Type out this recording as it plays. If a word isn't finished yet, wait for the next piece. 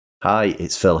Hi,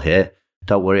 it's Phil here.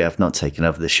 Don't worry, I've not taken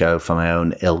over the show for my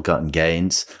own ill-gotten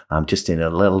gains. I'm just in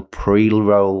a little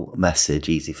pre-roll message,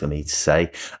 easy for me to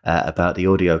say, about the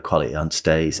audio quality on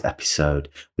today's episode.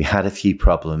 We had a few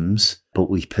problems,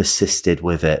 but we persisted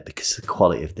with it because the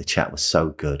quality of the chat was so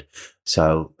good.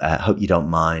 So I hope you don't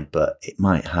mind, but it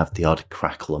might have the odd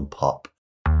crackle and pop.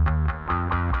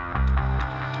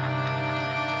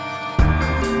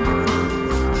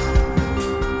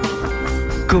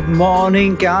 Good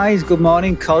morning, guys. Good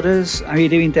morning, Codders. How are you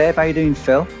doing, Dave? How are you doing,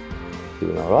 Phil?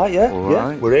 Doing all right, yeah. All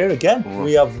right. We're here again.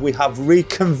 Right. We have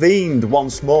reconvened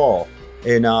once more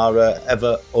in our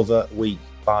ever other week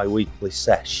bi-weekly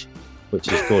sesh, which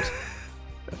is good.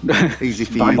 Easy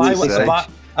for you to say.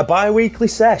 A bi-weekly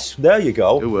sesh. There you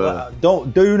go.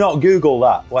 Do not Google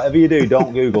that. Whatever you do,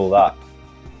 don't Google that.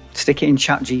 Stick it in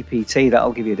ChatGPT.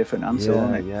 That'll give you a different answer,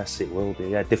 won't it? Yes, it will be.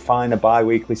 Yeah, define a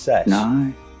bi-weekly sesh.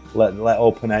 No. Let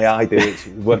OpenAI do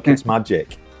its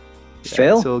magic.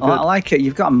 Phil, I like it.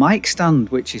 You've got a mic stand,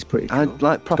 which is pretty cool. I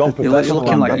like proper. You're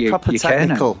looking like you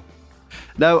technical.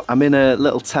 No, I'm in a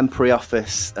little temporary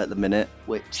office at the minute,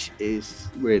 which is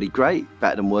really great.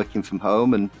 Better than working from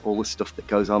home and all the stuff that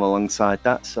goes on alongside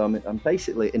that. So I'm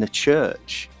basically in a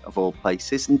church of all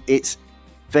places, and it's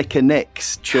Vicar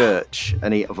Nick's church.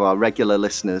 Any of our regular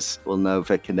listeners will know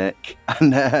Vicar Nick,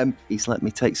 and he's let me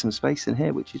take some space in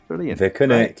here, which is brilliant. Vicar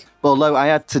Nick. Although I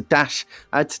had to dash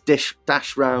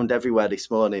round everywhere this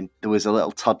morning. There was a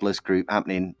little toddlers group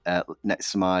happening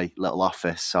next to my little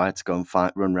office, so I had to go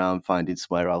and run around finding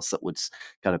somewhere else that was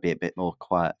going to be a bit more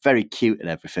quiet. Very cute and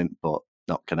everything, but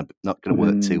not gonna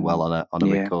work too well on a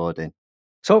recording.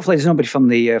 So hopefully there's nobody from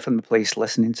the police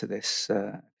listening to this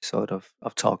episode of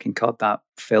Talking Cod. That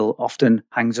Phil often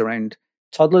hangs around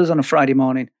toddlers on a Friday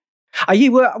morning. Are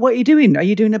you? What are you doing? Are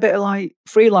you doing a bit of like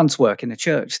freelance work in the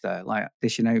church there, like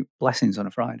dishing out blessings on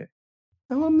a Friday?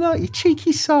 No, I'm not. You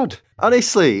cheeky sod.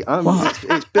 Honestly,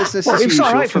 it's business as it's usual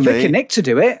all right for Vicar Nick to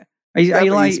do it. Are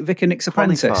you like Vicar Nick's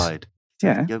apprentice? Qualified.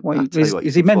 Yeah.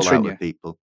 Is he mentoring you?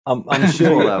 People. I'm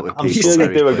sure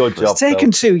you do a good job. It's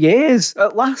taken 2 years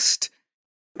at last.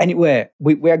 Anyway,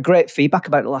 we had great feedback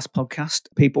about the last podcast.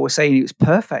 People were saying it was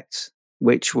perfect,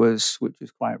 which was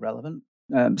quite relevant,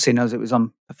 seeing as it was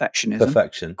on perfectionism.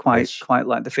 Perfection. Quite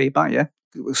like the feedback, yeah.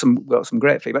 Got some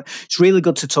great feedback. It's really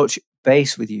good to touch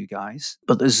base with you guys.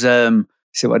 But there's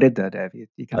see what I did there, Dave? You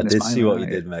I did see what you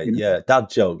did, mate. Yeah, dad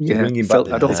joke. You're bringing back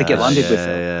I don't think it landed with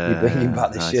Phil. You're bringing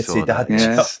back the shitty dad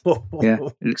joke. Yeah,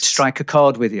 strike a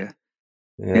chord with you.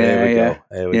 Here we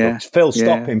go. Phil,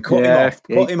 stop him. Cut him off.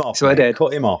 Cut him off. So I did.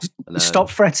 Cut him off. Stop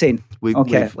fretting.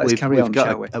 Let's carry on,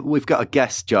 shall we? We've got a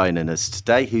guest joining us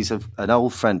today who's an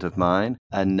old friend of mine,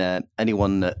 and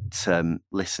anyone that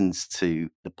listens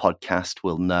to the podcast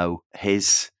will know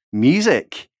his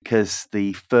music, because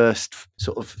the first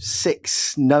sort of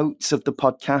 6 notes of the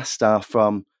podcast are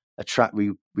from a track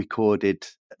we recorded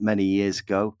many years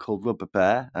ago called Rubber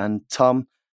Bear, and Tom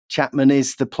Chapman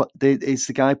is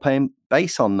the guy playing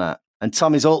bass on that. And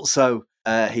Tom is also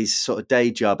his sort of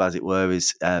day job, as it were,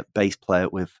 is bass player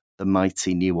with the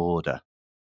Mighty New Order.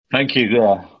 Thank you.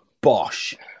 Yeah.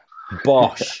 Bosh.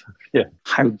 Yeah.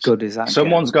 How good is that?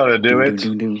 Someone's got to do it.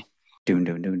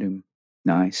 Doom.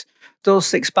 Nice. Those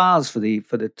 6 bars for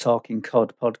the Talking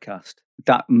Cod podcast.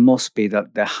 That must be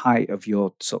the height of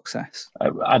your success.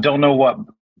 I don't know what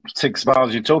 6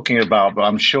 bars you're talking about, but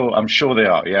I'm sure they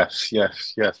are. Yes. Yeah,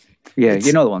 it's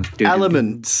you know the ones.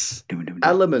 Elements.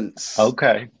 Elements.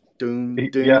 Okay. Doom.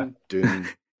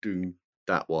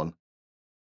 That one.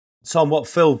 Tom, what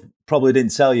Phil probably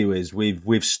didn't tell you is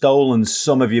we've stolen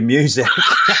some of your music.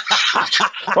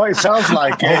 Well, it sounds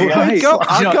like it.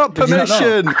 I've got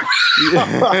permission.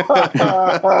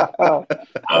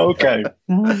 Okay.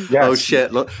 Yes. Oh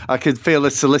shit! Look, I can feel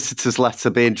a solicitor's letter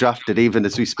being drafted even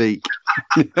as we speak.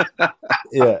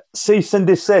 Yeah. Cease and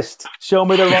desist. Show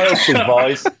me the royalties,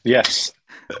 boys. Yes.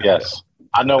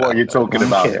 I know what you're talking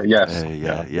about. Yes.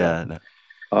 Yeah. No.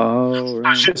 Oh,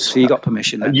 right. So you got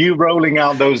permission then? You rolling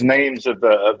out those names of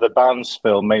the bands,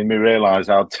 Phil, made me realise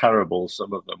how terrible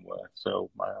some of them were. So,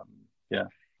 yeah.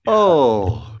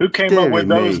 Oh, who came up with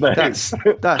those names?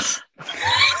 That's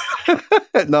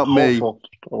not me.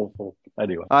 Awful.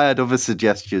 Anyway, I had other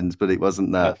suggestions, but it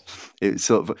wasn't that. It was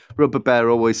sort of Rubber Bear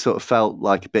always sort of felt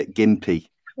like a bit gimpy.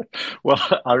 Well,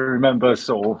 I remember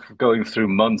sort of going through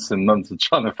months and months of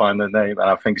trying to find the name, and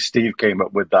I think Steve came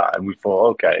up with that, and we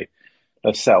thought, okay,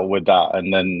 let's settle with that.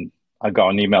 And then I got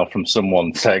an email from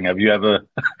someone saying, have you ever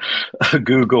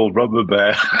Googled Rubber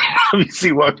Bear? Let me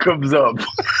see what comes up.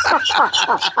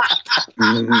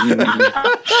 And,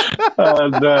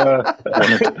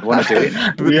 Want to do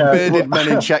it? Bearded men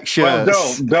in check well,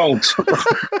 shirts.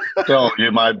 don't.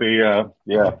 You might be,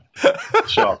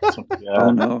 shocked. Yeah.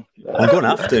 Oh no, I'm going to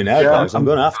have to now, guys. I'm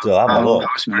going to have to have a That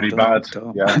look. was pretty Don't. bad.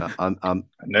 Don't. Yeah. I'm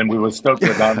And then we were stuck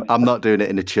with that. I'm not doing it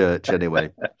in a church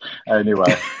anyway.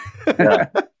 Anyway. Yeah.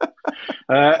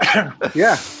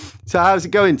 Yeah. So how's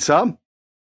it going, Tom?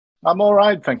 I'm all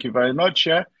right. Thank you very much.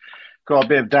 Yeah. Got a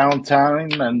bit of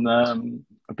downtime and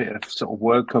a bit of sort of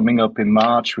work coming up in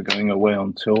March. We're going away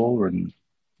on tour, and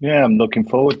yeah, I'm looking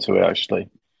forward to it, actually.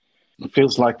 It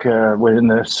feels like we're in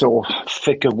the sort of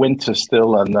thick of winter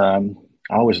still, and I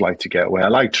always like to get away. I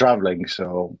like traveling,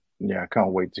 so yeah, I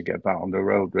can't wait to get back on the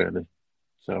road, really.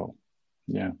 So,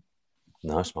 yeah.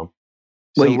 Nice, man.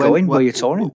 Where So you going? Where you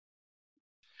touring?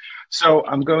 So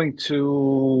I'm going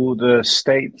to the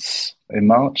States in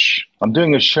March. I'm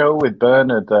doing a show with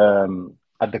Bernard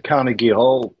at the Carnegie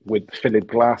Hall with Philip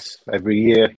Glass every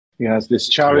year. He has this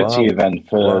charity event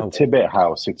for Tibbet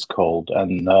House, it's called.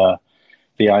 And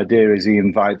the idea is he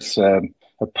invites a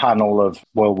panel of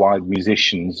worldwide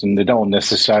musicians, and they don't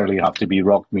necessarily have to be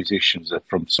rock musicians. They're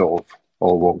from sort of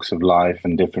all walks of life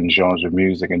and different genres of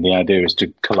music. And the idea is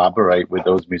to collaborate with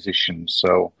those musicians.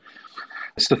 So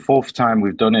it's the fourth time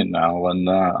we've done it now, and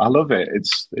I love it.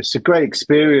 It's a great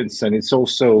experience, and it's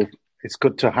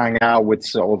good to hang out with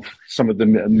sort of some of the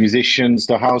musicians.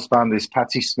 The house band is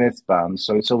Patti Smith's band,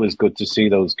 so it's always good to see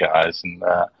those guys. And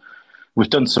we've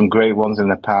done some great ones in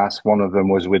the past. One of them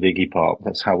was with Iggy Pop.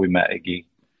 That's how we met Iggy,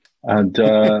 and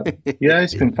yeah,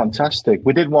 it's been fantastic.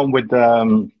 We did one with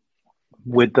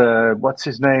what's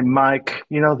his name, Mike.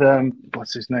 You know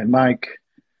what's his name, Mike.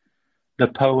 The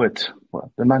poet,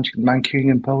 the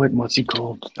Mancunian poet, what's he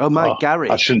called? Oh, Mike Gary.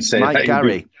 I shouldn't say Mike that.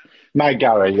 Gary. Mike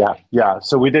Gary, yeah.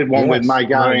 So we did one with Mike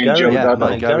Gary and Joe Dudley.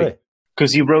 Mike Gary.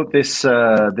 Because he wrote this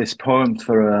poem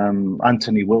for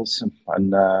Anthony Wilson,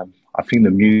 and I think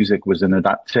the music was an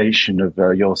adaptation of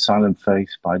Your Silent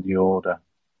Face by The Order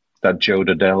that Joe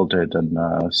Dudley did,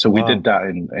 and so we did that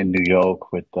in New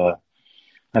York with,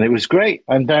 and it was great.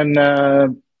 And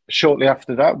then shortly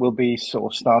after that, we'll be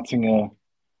sort of starting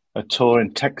a tour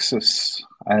in Texas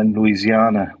and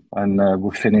Louisiana, and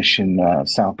we'll finish in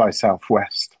South by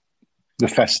Southwest, the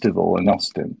festival in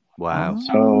Austin. Wow.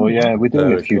 So yeah, we're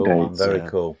doing a few cool, dates. man. Very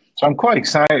cool. So I'm quite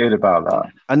excited about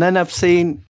that. And then I've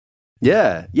seen,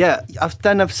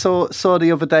 I've saw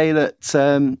the other day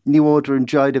that New Order and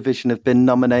Joy Division have been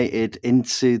nominated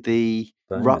into the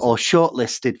or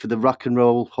shortlisted for the Rock and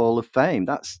Roll Hall of Fame.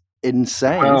 That's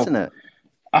insane, isn't it?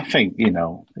 I think it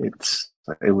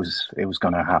was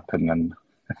going to happen, and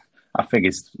I think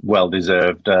it's well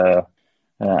deserved. I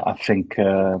think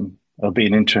it'll be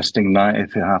an interesting night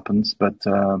if it happens, but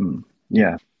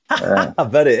yeah. I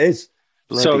bet it is.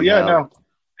 So yeah, no.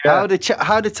 Yeah.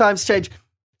 How did times change?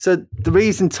 So the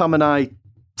reason Tom and I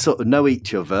sort of know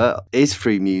each other is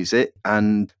through music,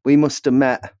 and we must have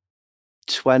met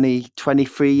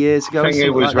 23 years ago. I think it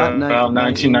was around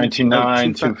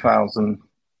 1999, 2000.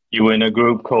 You were in a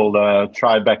group called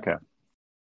Tribeca.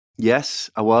 Yes,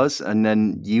 I was. And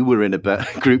then you were in a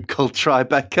group called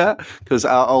Tribeca, because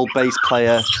our old bass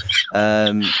player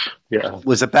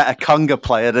was a better conga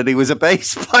player than he was a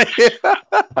bass player.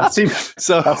 I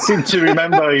seem to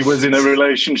remember he was in a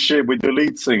relationship with the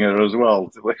lead singer as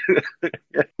well.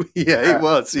 Yeah,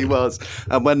 he was.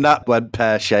 And when that went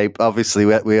pear-shaped, obviously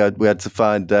we had to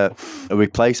find a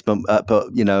replacement.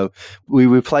 But, we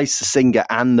replaced the singer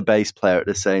and the bass player at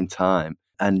the same time,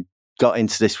 and got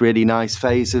into this really nice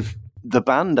phase of the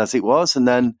band as it was. And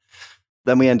then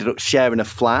we ended up sharing a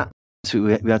flat. So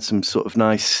we had some sort of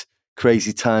nice,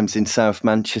 crazy times in South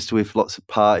Manchester with lots of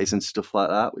parties and stuff like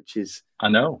that, which is... I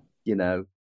know.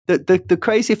 The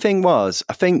crazy thing was,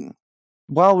 I think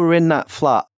while we were in that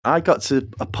flat, I got to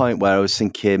a point where I was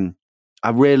thinking,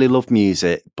 I really love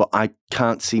music, but I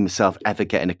can't see myself ever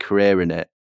getting a career in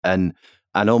it. And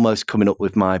almost coming up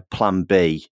with my plan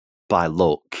B by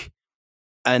luck.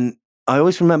 And I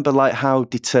always remember like how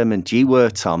determined you were,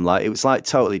 Tom. Like it was like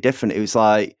totally different. It was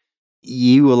like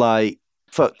you were like,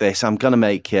 fuck this, I'm going to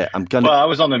make it. Well, I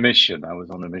was on a mission.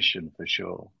 For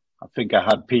sure. I think I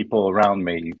had people around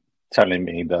me telling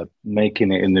me that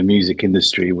making it in the music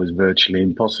industry was virtually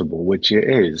impossible, which it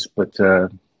is. But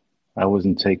I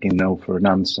wasn't taking no for an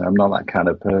answer. I'm not that kind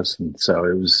of person. So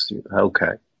it was,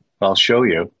 okay, I'll show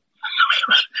you.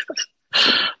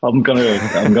 I'm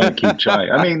gonna keep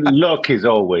trying. I mean, luck is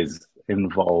always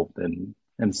involved in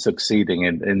succeeding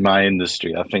in my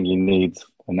industry. I think you need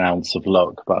an ounce of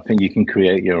luck, but I think you can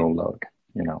create your own luck,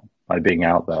 by being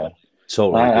out there.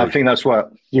 So I think that's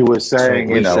what you were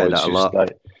saying. We've said it's that a just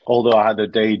lot. although I had a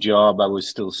day job, I was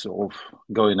still sort of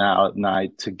going out at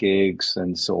night to gigs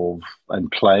and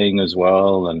and playing as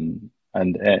well. And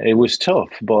it was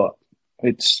tough, but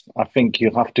I think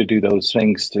you have to do those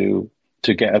things to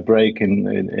get a break in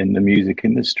the music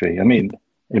industry. I mean,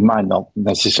 it might not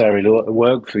necessarily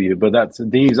work for you, but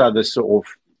these are the sort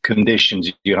of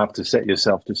conditions you have to set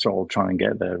yourself to sort of try and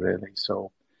get there, really.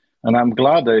 So, and I'm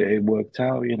glad that it worked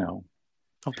out,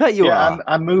 I bet you are.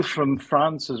 I moved from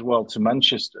France as well to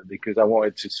Manchester because I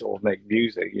wanted to sort of make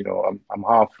music. I'm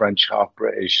half French, half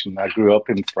British, and I grew up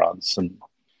in France.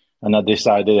 And I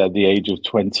decided at the age of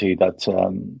 20 that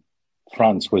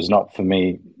France was not for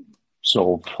me,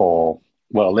 sort of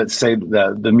well, let's say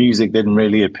that the music didn't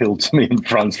really appeal to me in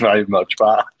France very much,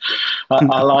 but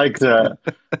I liked I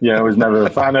was never a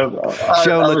fan of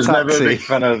never a big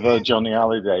fan of Johnny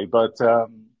Hallyday, but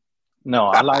no,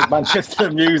 I like Manchester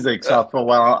music, so I thought,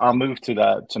 well, I'll move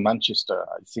to Manchester.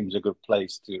 It seems a good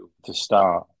place to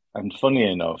start. And funny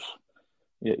enough,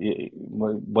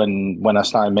 when I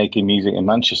started making music in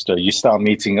Manchester, you start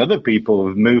meeting other people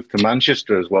who've moved to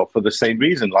Manchester as well for the same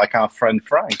reason. Like our friend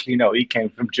Frank, he came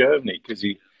from Germany because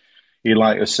he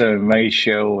liked a certain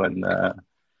ratio and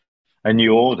a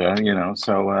new order,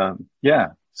 So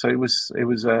so it was a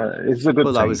good thing.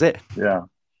 Well, that was it. Yeah,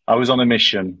 I was on a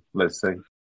mission. Let's say.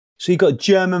 So you got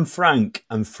German Frank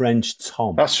and French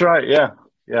Tom. That's right. Yeah.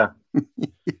 Yeah.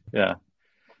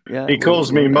 Yeah, he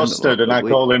calls me mustard and I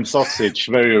call him sausage.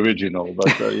 Very original,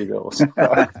 but there you go.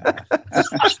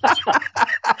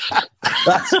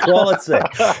 That's quality.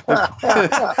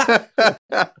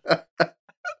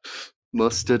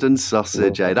 Mustard and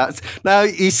sausage, eh? Now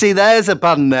you see, there's a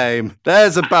band name.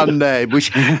 If we'd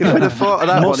have thought of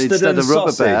that one instead of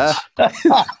Rubber Bear.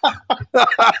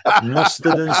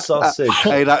 Mustard and sausage.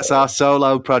 Hey, that's our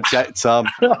solo project, Tom.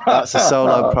 That's a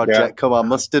solo project. Yeah. Come on,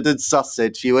 mustard and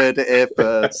sausage. You heard it here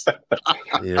first.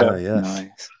 Yeah.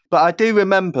 Nice. But I do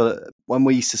remember when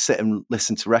we used to sit and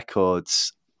listen to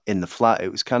records in the flat. It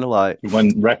was kind of like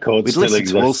when records still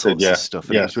existed. To all sorts of stuff.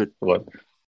 Yeah.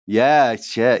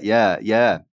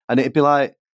 And it'd be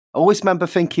like, I always remember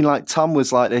thinking like Tom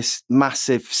was like this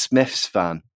massive Smiths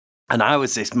fan and I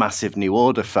was this massive New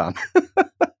Order fan.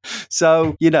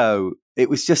 So, it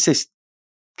was just this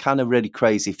kind of really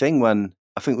crazy thing when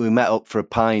I think we met up for a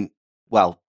pint,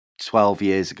 12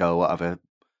 years ago or whatever.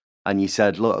 And you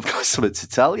said, look, I've got something to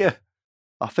tell you.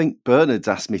 I think Bernard's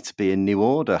asked me to be in New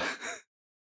Order.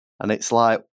 And it's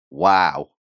like,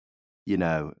 wow.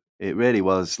 It really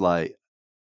was like,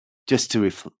 just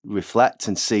to reflect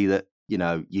and see that,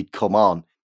 you'd come on,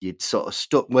 you'd sort of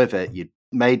stuck with it, you'd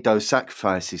made those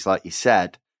sacrifices, like you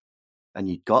said, and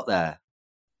you'd got there.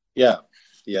 Yeah,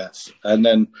 yes. And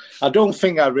then I don't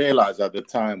think I realised at the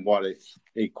time what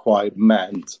it quite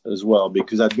meant as well,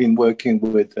 because I'd been working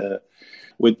with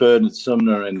Bernard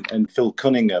Sumner and Phil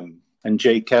Cunningham and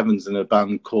Jake Evans in a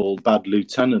band called Bad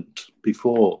Lieutenant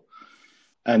before.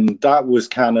 And that was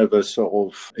kind of a sort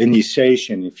of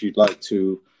initiation, if you'd like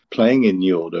to, playing in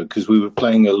New Order, because we were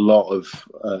playing a lot of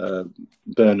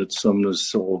Bernard Sumner's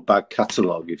sort of back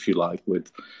catalogue, if you like, with,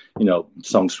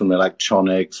 songs from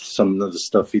Electronics, some of the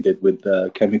stuff he did with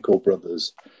Chemical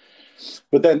Brothers.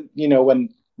 But then,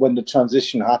 when the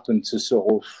transition happened to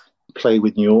sort of play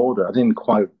with New Order, I didn't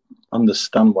quite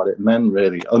understand what it meant,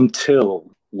 really, until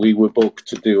we were booked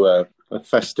to do a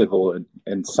festival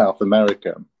in South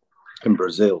America, in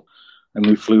Brazil. And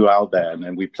we flew out there and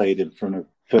then we played in front of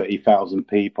 30,000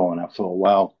 people. And I thought,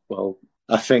 wow, well,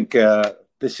 I think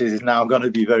this is now going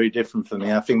to be very different for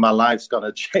me. I think my life's going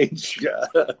to change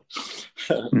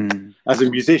as a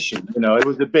musician. It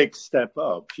was a big step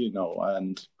up,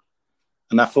 and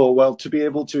I thought, well, to be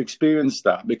able to experience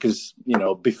that, because,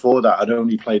 before that, I'd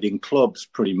only played in clubs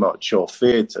pretty much or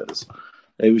theatres.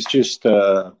 It was just,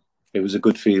 it was a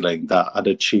good feeling that I'd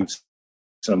achieved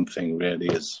something really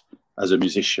as a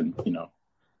musician,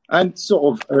 and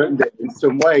sort of earned it in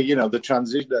some way. The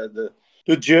transition,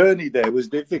 the journey there was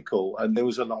difficult, and there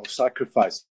was a lot of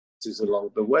sacrifices along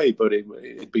the way, but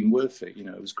it'd been worth it.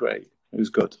 It was great. It was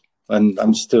good, and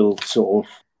I'm still sort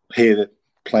of here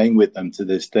playing with them to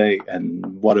this day. And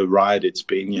what a ride it's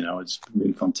been! It's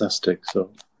been fantastic.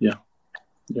 So yeah.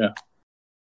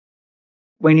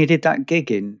 When you did that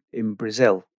gig in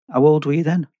Brazil, how old were you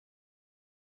then?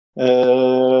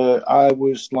 I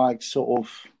was like sort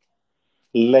of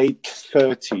late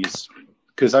 30s,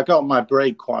 because I got my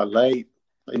break quite late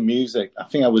in music. I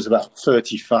think I was about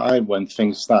 35 when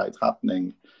things started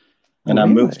happening, and I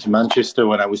moved to Manchester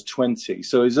when I was 20.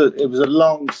 So it was a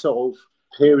long sort of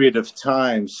period of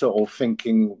time, sort of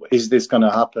thinking, is this going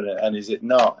to happen and is it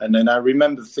not? And then I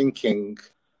remember thinking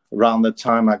around the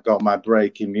time I got my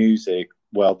break in music,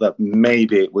 well, that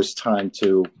maybe it was time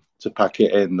to pack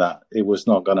it in, that it was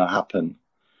not going to happen.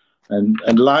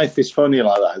 And life is funny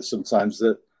like that sometimes,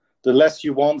 that the less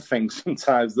you want things,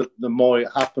 sometimes the more it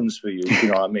happens for you, you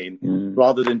know what I mean?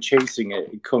 Rather than chasing it,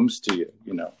 it comes to you,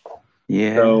 you know?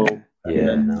 Yeah. So,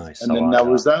 Nice. And then that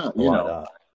was that, you know? That.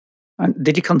 And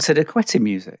did you consider quitting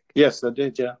music? Yes, I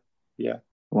did, yeah. Yeah.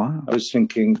 Wow. I was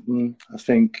thinking, I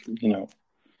think, you know,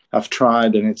 I've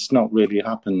tried and it's not really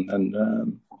happened.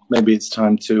 And maybe it's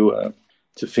time to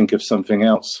think of something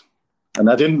else. And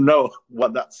I didn't know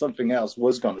what that something else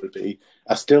was going to be.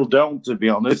 I still don't, to be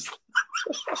honest.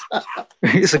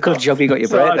 It's a good job you got your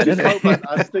So break, I just isn't hope it?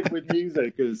 I stick with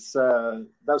music, because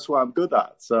that's what I'm good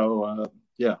at. So,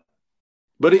 yeah.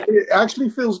 But it actually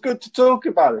feels good to talk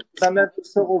about it.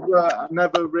 I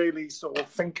never really sort of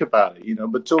think about it, you know.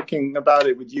 But talking about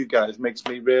it with you guys makes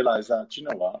me realise that, you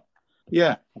know what?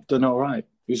 Yeah, I've done all right.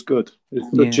 It was good. It was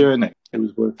a good journey. It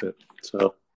was worth it.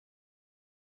 So,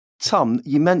 Tom,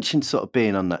 you mentioned sort of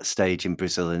being on that stage in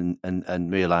Brazil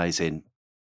and realising,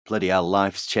 bloody hell,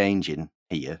 life's changing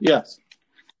here. yes.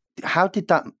 How did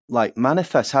that like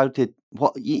manifest?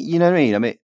 What you know what I mean? I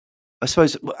mean, I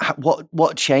suppose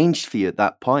what changed for you at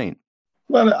that point?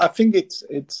 Well, I think it's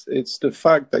the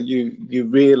fact that you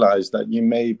realise that you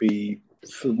may be,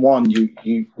 for one,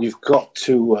 you've got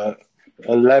to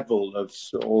a level of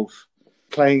sort of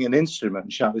playing an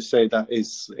instrument, shall we say, that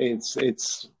is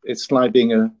it's like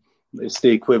being it's the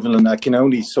equivalent. I can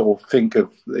only sort of think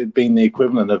of it being the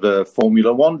equivalent of a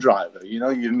Formula One driver. You know,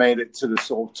 you've made it to the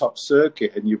sort of top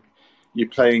circuit, and you're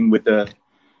playing with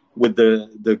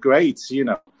the greats. You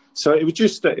know, so it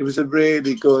was a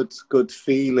really good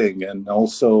feeling, and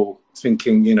also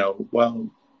thinking, you know, well,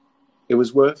 it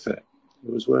was worth it.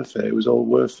 It was worth it. It was all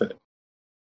worth it.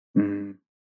 Mm.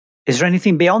 Is there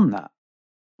anything beyond that?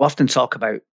 We often talk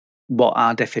about what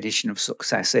our definition of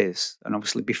success is, and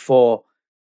obviously before,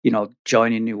 you know,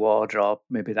 joining New Order or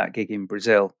maybe that gig in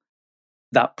Brazil,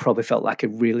 that probably felt like a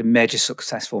really major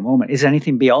successful moment. Is there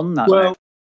anything beyond that? Well,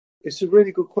 it's a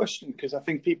really good question, because I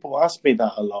think people ask me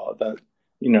that a lot. That,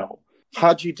 you know,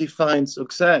 how do you define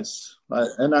success?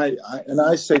 And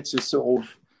I say to sort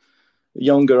of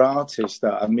younger artists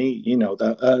that I meet, you know,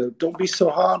 that don't be so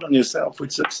hard on yourself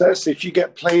with success. If you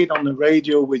get played on the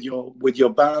radio with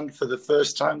your band for the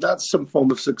first time, that's some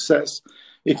form of success.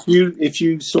 If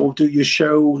you sort of do your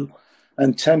show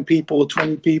and 10 people or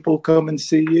 20 people come and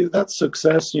see you, that's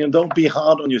success. You know, don't be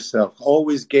hard on yourself.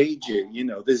 Always gauging, you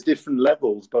know, there's different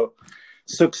levels, but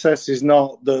success is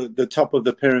not the top of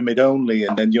the pyramid only,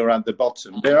 and then you're at the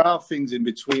bottom. There are things in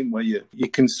between where you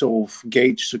can sort of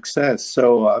gauge success.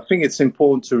 So I think it's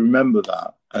important to remember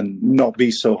that and not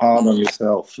be so hard on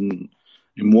yourself and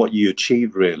in what you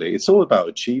achieve, really. It's all about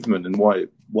achievement and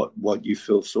what you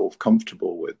feel sort of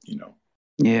comfortable with, you know.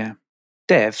 Yeah.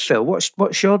 Dave, Phil,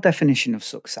 what's your definition of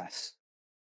success?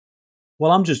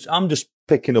 Well, I'm just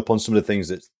picking up on some of the things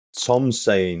that Tom's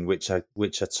saying, which I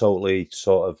totally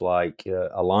sort of like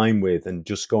align with, and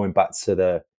just going back to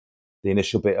the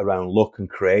initial bit around luck and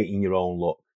creating your own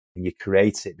luck, and you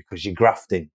create it because you're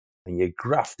grafting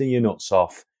your nuts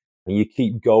off, and you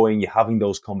keep going, you're having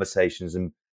those conversations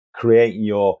and putting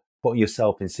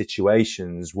yourself in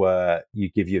situations where you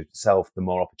give yourself the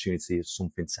more opportunity of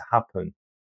something to happen.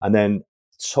 And then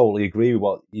totally agree with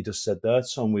what you just said there,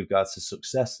 Tom, with regards to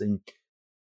success. And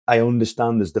I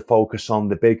understand there's the focus on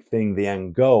the big thing, the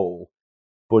end goal.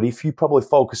 But if you probably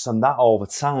focus on that all the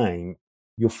time,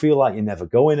 you'll feel like you're never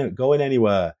going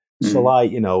anywhere. Mm. So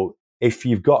like, you know, if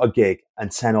you've got a gig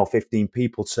and 10 or 15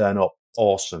 people turn up,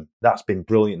 awesome. That's been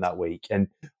brilliant that week. And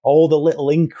all the little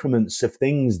increments of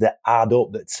things that add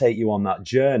up that take you on that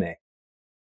journey.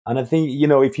 And I think, you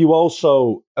know, if you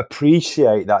also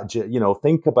appreciate that, you know,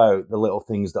 think about the little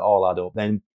things that all add up,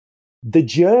 then the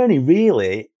journey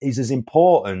really is as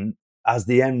important as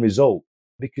the end result.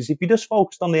 Because if you just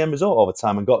focused on the end result all the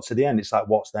time and got to the end, it's like,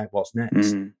 what's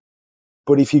next? Mm.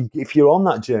 But if you're on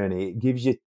that journey, it gives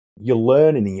you're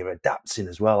learning and you're adapting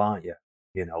as well, aren't you?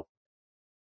 You know.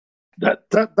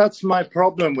 That's my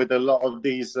problem with a lot of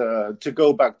these. To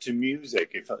go back to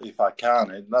music, if I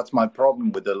can, that's my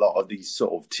problem with a lot of these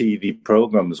sort of TV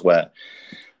programs where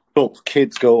both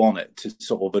kids go on it to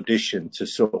sort of audition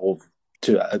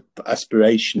to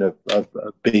aspiration of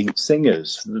being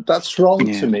singers. That's wrong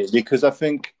to me, because I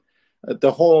think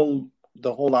the whole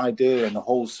idea and the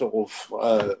whole sort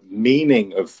of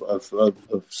meaning of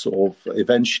sort of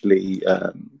eventually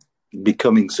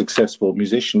becoming successful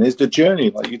musician is the journey,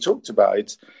 like you talked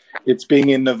about. It's being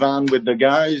in the van with the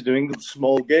guys doing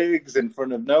small gigs in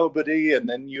front of nobody, and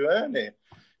then you earn it.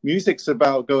 Music's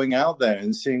about going out there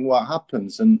and seeing what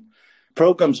happens, and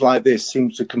programs like this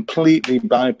seem to completely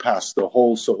bypass the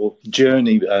whole sort of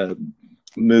journey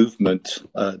movement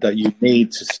that you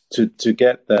need to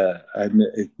get there, and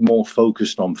it's more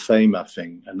focused on fame, I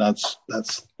think, and that's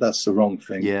the wrong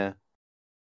thing. Yeah,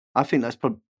 I think that's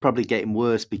probably getting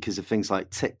worse because of things like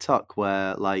TikTok,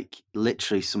 where like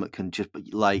literally someone can just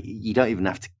like you don't even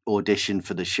have to audition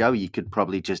for the show. You could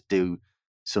probably just do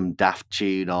some daft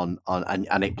tune on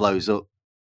and it blows up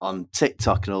on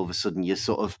TikTok, and all of a sudden you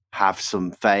sort of have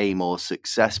some fame or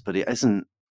success, but it isn't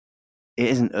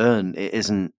earned, it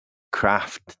isn't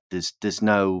craft. There's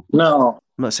no. I'm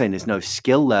not saying there's no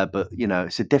skill there, but you know,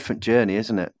 it's a different journey,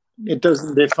 isn't it? It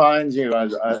doesn't define you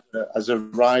as a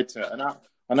writer,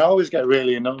 and I always get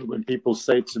really annoyed when people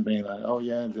say to me like, "Oh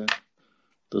yeah,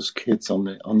 those kids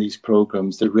on these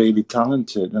programs, they're really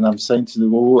talented," and I'm saying to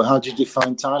them, "Well, how do you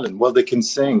define talent?" "Well, they can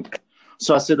sing."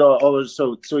 So I said,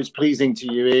 so it's pleasing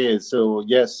to your ears. So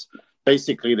yes,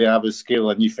 basically they have a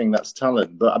skill, and you think that's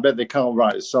talent. But I bet they can't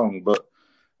write a song. But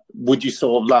would you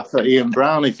sort of laugh at Ian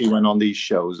Brown if he went on these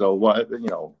shows or whatever? You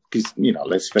know, because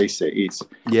let's face it,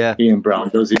 Ian Brown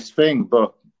does his thing,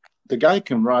 but the guy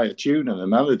can write a tune and a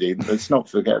melody. Let's not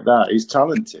forget that he's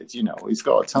talented. You know, he's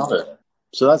got a talent,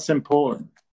 so that's important.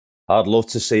 I'd love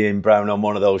to see Ian Brown on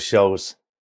one of those shows.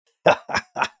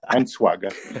 And swagger.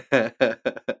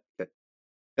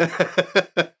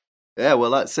 Yeah, well,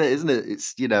 that's it, isn't it?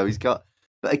 It's he's got.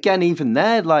 But again, even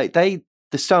there, like the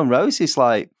Stone Roses,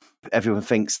 like everyone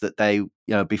thinks that they,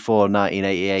 before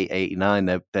 1988,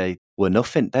 89, they were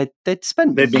nothing. They'd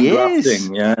spent They've been years,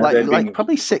 grafting, yeah, like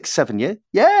probably 6-7 years.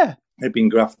 Yeah, they've been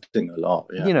grafting a lot.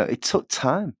 Yeah, it took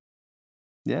time.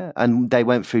 Yeah, and they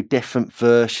went through different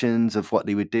versions of what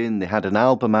they were doing. They had an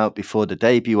album out before the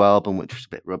debut album, which was a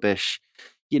bit rubbish.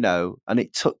 And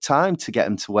it took time to get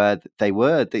them to where they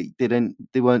were. They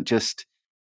weren't just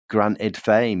granted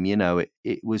fame.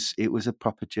 It was a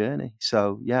proper journey.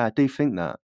 So yeah, I do think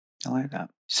that. I like that.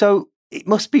 So it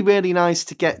must be really nice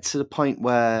to get to the point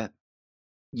where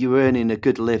you're earning a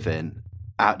good living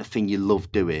out of the thing you love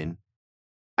doing,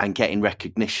 and getting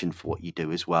recognition for what you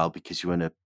do as well, because you're in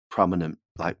a prominent,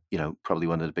 probably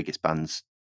one of the biggest bands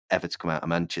ever to come out of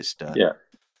Manchester. Yeah.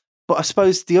 But I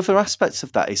suppose the other aspects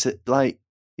of that is that, like,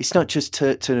 it's not just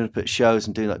turning up at shows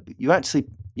and doing that. You actually,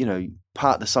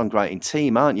 part of the songwriting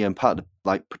team, aren't you? And part of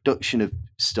the production of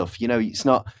stuff. It's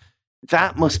not.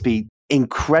 That must be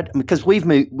incredible, because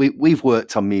we've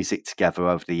worked on music together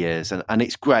over the years, and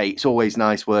it's great. It's always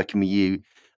nice working with you.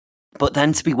 But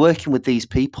then to be working with these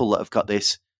people that have got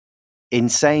this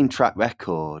insane track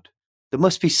record, there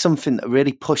must be something that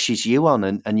really pushes you on,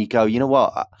 and you go, you know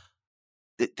what,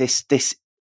 this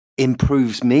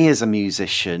improves me as a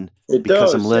musician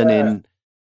because I'm learning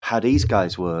how these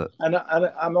guys work. And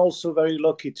I'm also very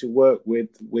lucky to work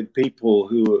with people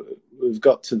who've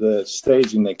got to the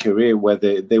stage in their career where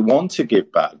they want to give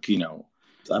back.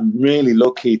 I'm really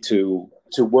lucky to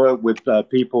work with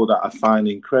people that I find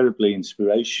incredibly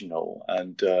inspirational,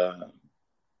 and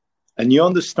you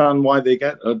understand why they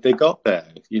got there.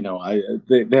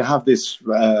 They have this,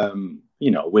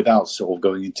 without sort of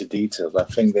going into details, I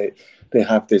think they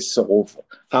have this sort of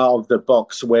out of the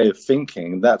box way of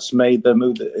thinking that's made them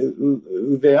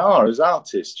who they are as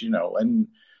artists, and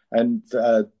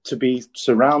to be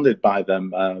surrounded by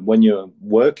them when you're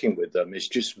working with them is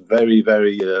just very,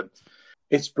 very,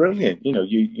 it's brilliant.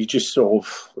 You just sort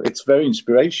of, it's very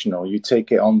inspirational. You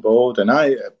take it on board.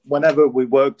 And whenever we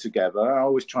work together, I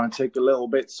always try and take a little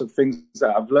bits of things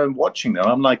that I've learned watching them.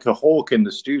 I'm like a hawk in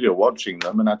the studio watching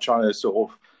them, and I try to sort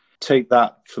of take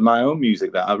that for my own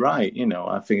music that I write.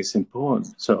 I think it's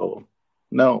important. So,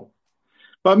 no.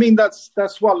 But I mean, that's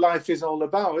what life is all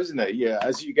about, isn't it? Yeah,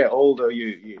 as you get older,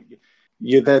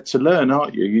 you're there to learn,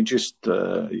 aren't you? You just,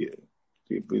 you're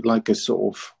like a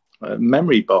sort of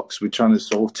memory box. We're trying to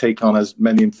sort of take on as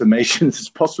many information as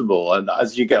possible. And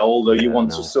as you get older, you want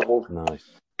to sort of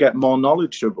get more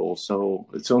knowledgeable. So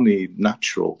it's only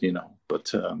natural,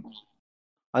 but...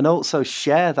 And also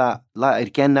share that. Like,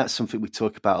 again, that's something we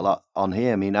talk about a lot on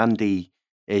here. I mean, Andy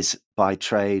is by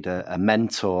trade a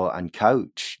mentor and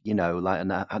coach, and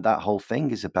that whole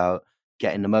thing is about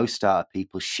getting the most out of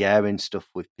people, sharing stuff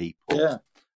with people. Yeah.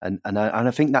 And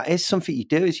I think that is something you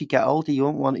do as you get older.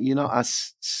 You're not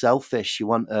as selfish. You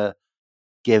want to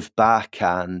give back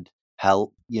and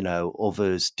help,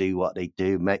 others do what they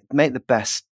do. Make the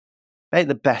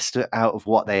best out of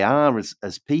what they are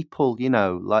as people.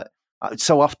 Like,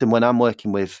 so often when I'm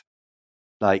working with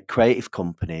like creative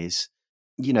companies,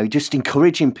 just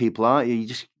encouraging people, aren't you? You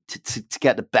just to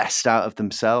get the best out of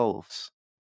themselves.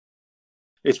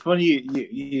 It's funny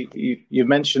you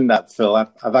mentioned that, Phil.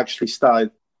 I've actually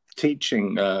started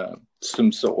teaching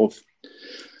some sort of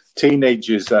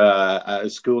teenagers at a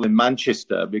school in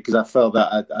Manchester, because I felt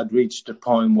that I'd reached a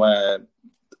point where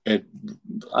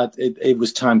it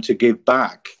was time to give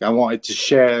back. I wanted to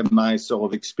share my sort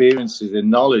of experiences and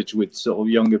knowledge with sort of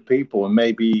younger people, and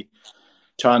maybe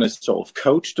trying to sort of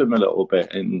coach them a little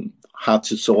bit in how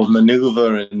to sort of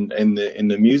maneuver in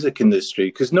the music industry,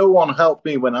 because no one helped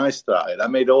me when I started. I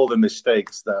made all the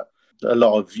mistakes that a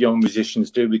lot of young musicians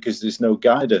do because there's no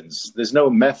guidance, there's no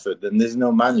method, and there's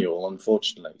no manual,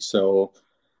 unfortunately. So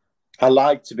I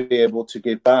like to be able to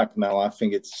give back now. I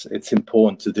think it's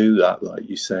important to do that, like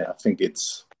you say. I think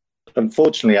it's,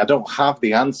 unfortunately, I don't have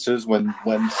the answers when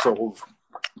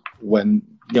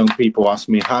young people ask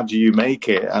me, how do you make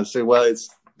it? I say, well,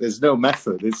 there's no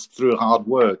method. It's through hard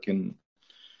work and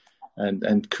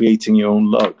creating your own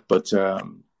luck. But I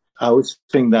always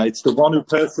think that it's the one who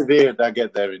persevered that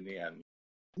get there in the end.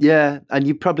 Yeah, and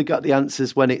you've probably got the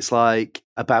answers when it's like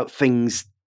about things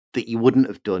that you wouldn't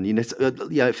have done.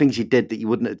 Things you did that you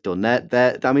wouldn't have done.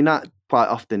 I mean, that quite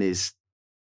often is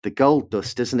the gold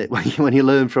dust, isn't it? When you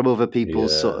learn from other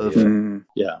people's sort of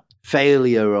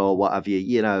failure or what have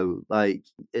you,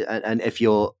 and if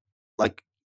you're like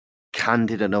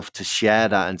candid enough to share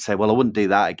that and say, well, I wouldn't do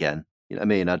that again. You know what I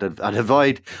mean?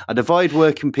 I'd avoid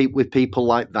working with people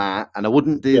like that, and I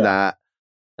wouldn't do that.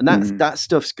 And that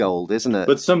stuff's gold, isn't it?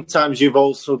 But sometimes you've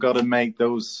also got to make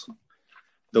those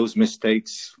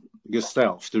mistakes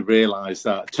yourself to realize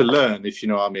that, to learn, if you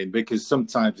know what I mean. Because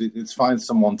sometimes it's fine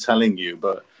someone telling you,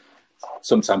 but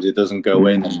sometimes it doesn't go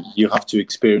in, and you have to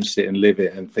experience it and live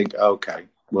it and think, okay,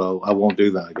 well, I won't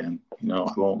do that again. I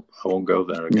won't go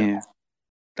there again. Yeah,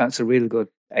 that's a really good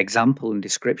example and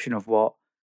description of what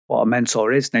a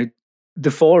mentor is. Now,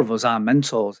 the four of us are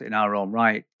mentors in our own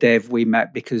right. Dave, we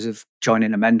met because of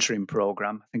joining a mentoring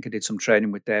program. I think I did some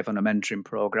training with Dave on a mentoring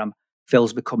program.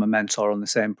 Phil's become a mentor on the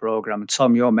same program. And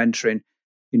Tom, you're mentoring,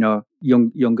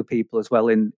 younger people as well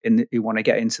in who want to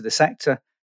get into the sector.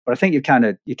 But I think you kind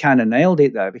of nailed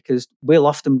it there, because we'll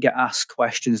often get asked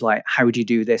questions like, how do you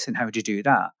do this and how do you do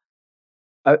that?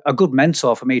 A good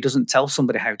mentor for me doesn't tell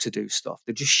somebody how to do stuff.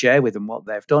 They just share with them what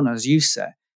they've done. As you say,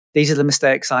 these are the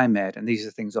mistakes I made and these are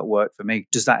the things that worked for me.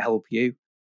 Does that help you?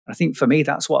 And I think for me,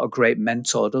 that's what a great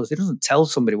mentor does. It doesn't tell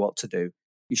somebody what to do.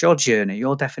 It's your journey,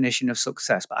 your definition of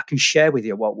success, but I can share with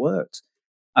you what worked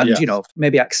and,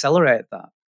 maybe accelerate that.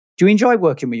 Do you enjoy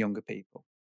working with younger people?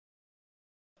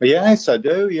 Yes, I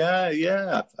do.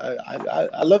 Yeah.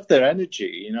 I love their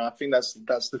energy. I think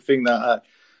that's the thing that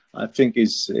I think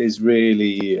is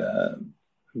really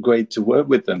great to work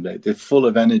with them. They're full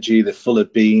of energy. They're full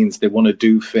of beans. They want to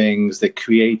do things. They're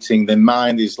creating. Their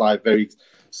mind is like very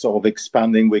sort of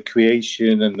expanding with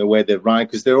creation and the way they write,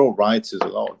 because they're all writers, a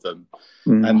lot of them.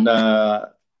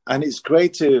 And it's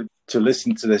great to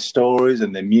listen to their stories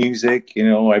and their music.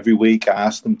 Every week I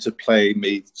ask them to play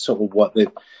me sort of what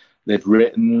they've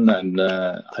written, and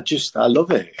I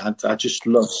love it. I just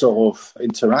love sort of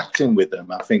interacting with them.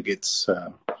 I think it's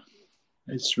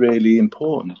really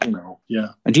important, Yeah.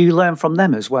 And do you learn from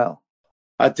them as well?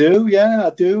 I do, yeah, I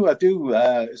do.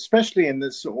 Especially in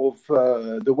the sort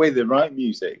of the way they write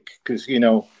music, because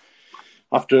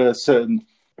after a certain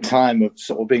time of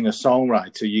sort of being a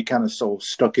songwriter, you kind of sort of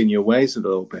stuck in your ways a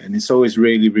little bit, and it's always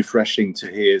really refreshing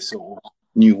to hear sort of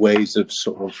new ways of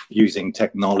sort of using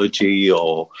technology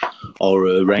or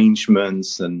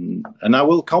arrangements, and I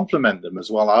will compliment them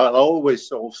as well. I'll always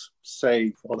sort of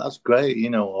say, "Oh, that's great,"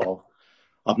 or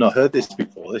 "I've not heard this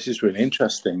before. This is really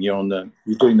interesting. You're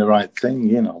doing the right thing,"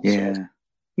 Yeah. So,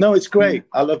 no, it's great.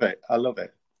 I love it.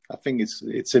 I think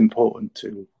it's important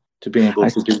to be able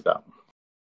to do that.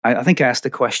 I think I asked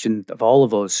the question of all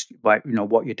of us, like,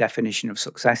 what your definition of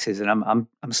success is. And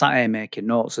I'm sat here making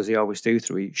notes, as I always do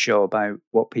through each show, about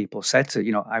what people said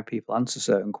to, how people answer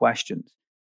certain questions.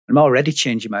 I'm already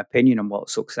changing my opinion on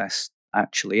what success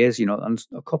actually is, and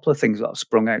a couple of things that have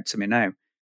sprung out to me now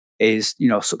is,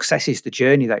 success is the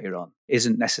journey that you're on,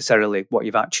 isn't necessarily what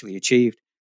you've actually achieved.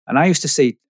 And I used to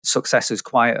see success as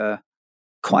quite a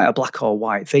black or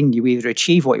white thing. You either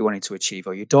achieve what you wanted to achieve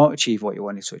or you don't achieve what you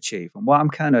wanted to achieve. And what I'm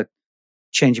kind of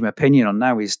changing my opinion on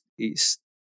now is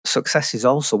success is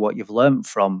also what you've learned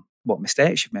from what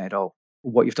mistakes you've made or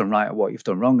what you've done right or what you've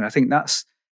done wrong. And I think that's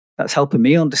helping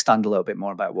me understand a little bit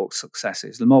more about what success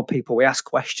is. The more people we ask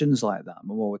questions like that, the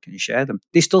more we can share them.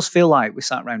 This does feel like we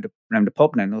sat around a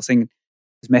pub now, and the thing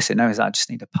is missing now is I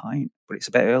just need a pint, but it's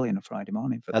a bit early on a Friday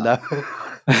morning for that.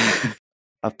 I know.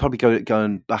 I've probably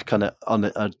going back on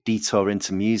a detour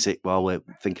into music while we're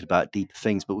thinking about deeper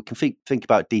things, but we can think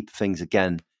about deeper things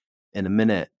again in a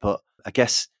minute. But I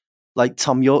guess, like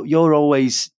Tom, you're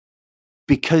always,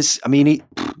 because I mean,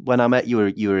 when I met you,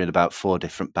 you were in about 4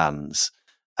 different bands,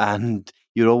 and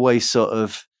you're always sort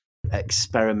of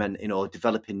experimenting or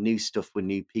developing new stuff with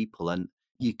new people. And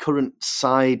your current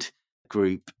side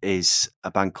group is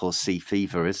a band called Sea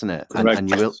Fever, isn't it?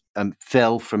 Correct. And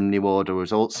Phil from New Order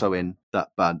was also in that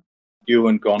band.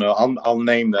 Ewan Grono, I'll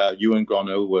name that. Ewan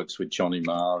Grono works with Johnny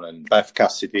Marr, and Beth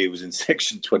Cassidy was in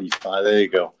Section 25. There you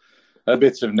go. A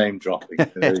bit of name dropping.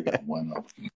 There you go. Why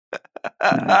not?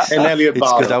 Nice. And Elliot It's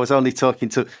because Barlow. I was only talking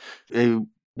to who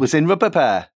was in Rubber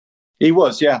Bear. He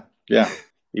was, yeah,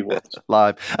 he was.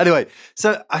 Live. Anyway,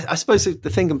 so I suppose the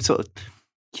thing I'm sort of,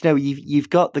 you've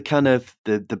got the kind of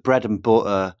the bread and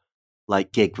butter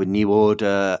like gig with New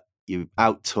Order, you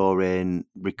out touring,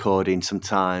 recording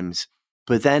sometimes,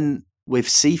 but then with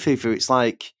Sea Fever, it's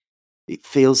like, it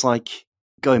feels like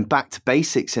going back to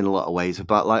basics in a lot of ways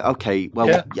about like, okay,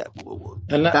 well,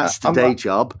 And that's the day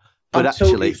job. But I'm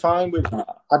actually, totally fine with that.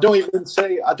 I don't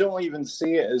even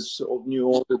see it as sort of New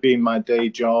Order being my day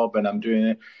job, and I'm doing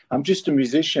it. I'm just a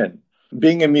musician.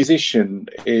 Being a musician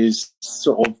is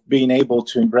sort of being able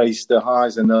to embrace the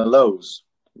highs and the lows.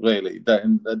 Really,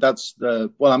 that's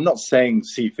well. I'm not saying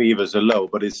Sea Fever's a low,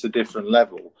 but it's a different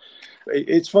level.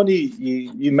 It's funny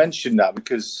you mentioned that,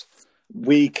 because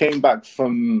we came back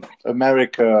from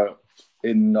America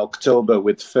in October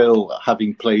with Phil,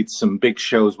 having played some big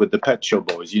shows with the Pet Shop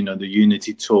Boys, the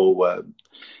Unity tour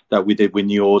that we did with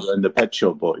New Order and the Pet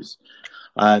Shop Boys.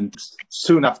 And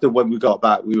soon after, when we got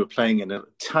back, we were playing in a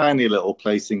tiny little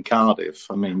place in Cardiff.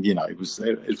 I mean, it was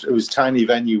a tiny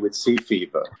venue with Sea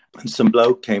Fever. And some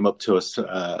bloke came up to us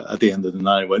at the end of the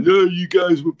night and went, "Oh, you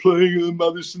guys were playing in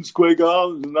Madison Square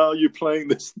Garden, and now you're playing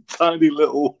this tiny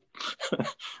little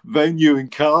venue in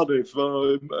Cardiff.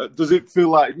 Does it feel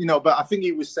like, but I think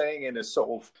he was saying in a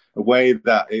sort of a way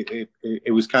that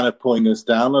it was kind of pulling us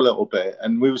down a little bit.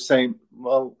 And we were saying,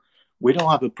 well, we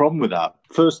don't have a problem with that.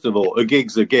 First of all, a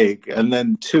gig's a gig. And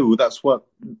then 2, that's what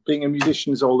being a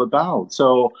musician is all about.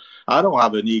 So I don't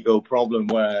have an ego problem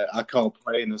where I can't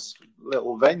play in this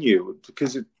little venue,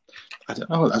 because I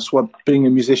don't know, that's what being a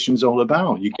musician is all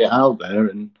about. You get out there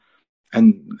and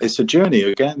it's a journey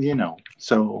again,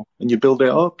 so, and you build it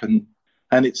up and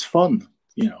it's fun,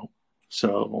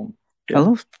 so. Yeah.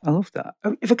 I love that.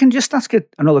 If I can just ask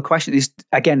another question, is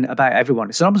again about everyone.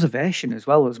 It's an observation as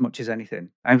well, as much as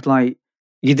anything. I was like,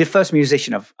 you're the first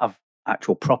musician of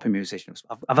actual proper musicians.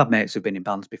 I've had mates who've been in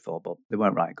bands before, but they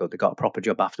weren't right good. They got a proper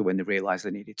job after when they realised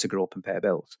they needed to grow up and pay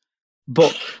bills.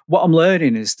 But what I'm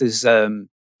learning is there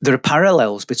are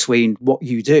parallels between what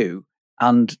you do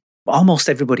and almost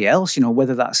everybody else,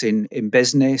 whether that's in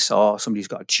business or somebody's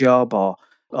got a job or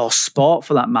sport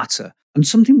for that matter. And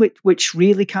something which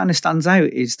really kind of stands out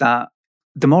is that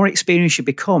the more experienced you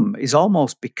become is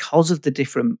almost because of the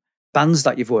different bands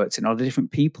that you've worked in or the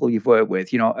different people you've worked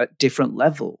with, at different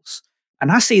levels.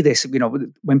 And I see this,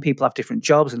 when people have different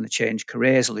jobs and they change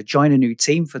careers or they join a new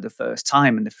team for the first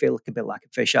time and they feel a bit like a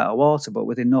fish out of water, but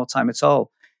within no time at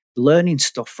all, learning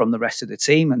stuff from the rest of the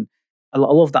team. And I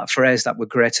love that phrase that we're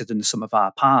greater than the sum of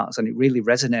our parts. And it really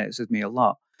resonates with me a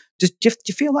lot. Do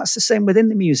you feel that's the same within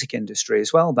the music industry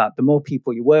as well, that the more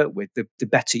people you work with, the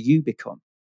better you become?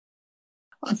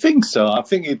 I think so. I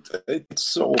think it's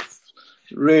sort of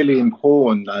really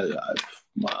important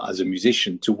as a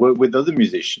musician to work with other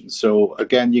musicians. So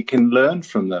again, you can learn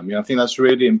from them. I think that's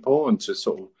really important to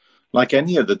sort of, like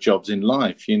any other jobs in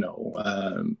life,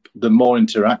 the more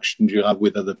interactions you have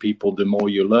with other people, the more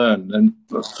you learn. And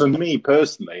for me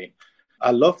personally, I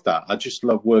love that. I just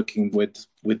love working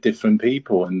with different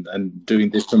people and doing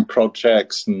different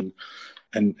projects and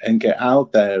get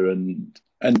out there and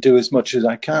do as much as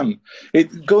I can.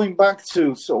 Going back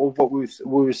to sort of what we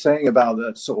were saying about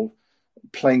that sort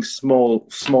of playing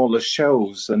smaller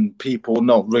shows and people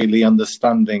not really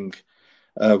understanding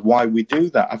why we do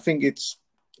that. I think it's,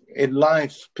 in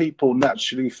life, people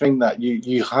naturally think that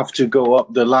you have to go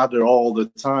up the ladder all the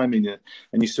time and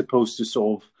you're supposed to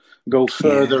sort of go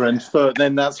further and further.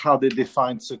 Then that's how they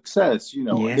define success. They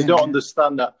don't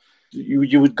understand that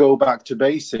you would go back to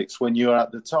basics when you're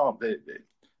at the top.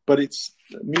 But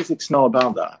music's not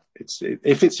about that.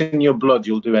 If it's in your blood,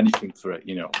 you'll do anything for it.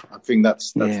 I think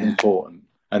that's important,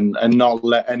 and not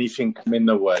let anything come in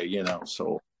the way.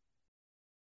 So.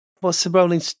 What's the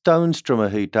Rolling Stones drummer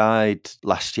who died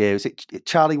last year? Is it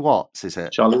Charlie Watts? Is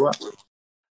it Charlie Watts?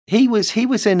 He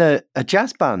was in a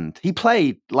jazz band. He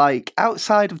played like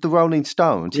outside of the Rolling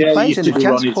Stones. He plays in a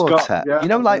jazz quartet.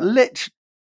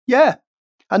 Yeah.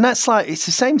 And that's like, it's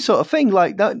the same sort of thing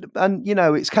like that. And,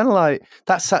 it's kind of like,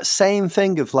 that's that same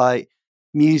thing of like,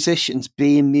 musicians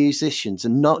being musicians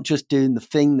and not just doing the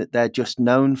thing that they're just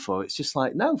known for. It's just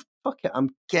like, no, fuck it.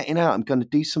 I'm getting out. I'm going to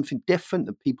do something different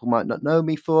that people might not know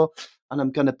me for. And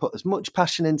I'm going to put as much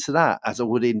passion into that as I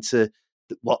would into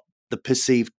what the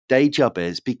perceived day job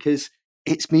is, because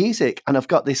it's music and I've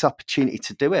got this opportunity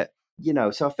to do it,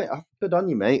 So I think I've put on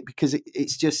you, mate, because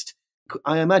it's just,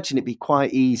 I imagine it'd be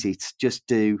quite easy to just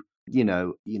do,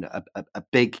 a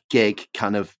big gig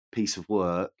kind of piece of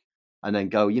work and then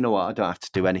go, you know what, I don't have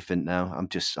to do anything now.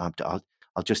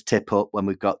 I'll just tip up when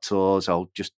we've got tours. I'll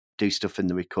just do stuff in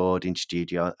the recording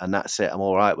studio and that's it. I'm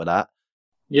all right with that.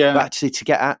 Yeah. But actually to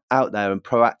get out there and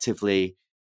proactively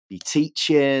be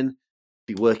teaching,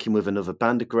 be working with another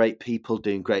band of great people,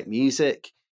 doing great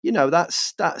music,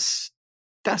 that's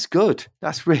good.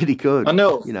 That's really good. I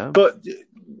know. But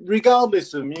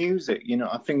regardless of music,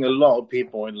 I think a lot of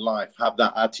people in life have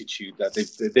that attitude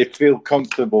that they feel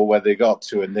comfortable where they got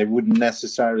to, and they wouldn't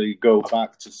necessarily go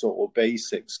back to sort of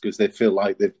basics because they feel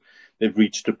like they've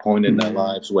reached a point in their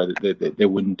lives where they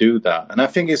wouldn't do that. And I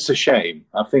think it's a shame.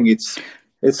 I think it's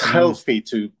healthy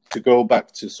to go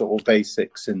back to sort of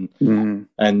basics and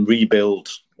rebuild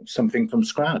something from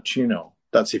scratch.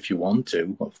 That's if you want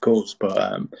to, of course. But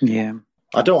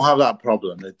I don't have that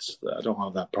problem. I don't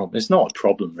have that problem. It's not a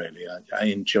problem, really. I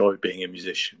enjoy being a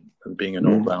musician and being an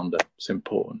all-rounder. It's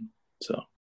important. So,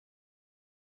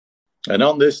 and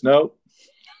on this note,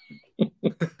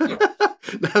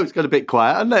 it's got a bit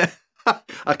quiet, hasn't it?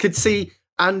 I could see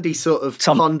Andy sort of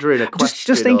pondering a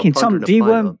question. Just thinking, Tom, do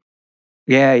you?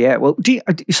 Yeah. Well,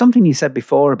 something you said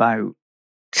before about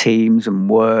teams and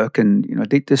work, and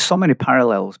there's so many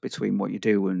parallels between what you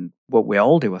do and what we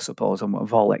all do, I suppose, and what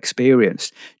we've all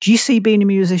experienced. Do you see being a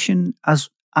musician as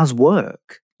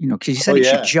work? Because you said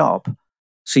it's your job.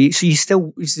 So you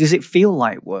still, does it feel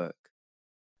like work?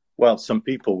 Well, some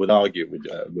people would argue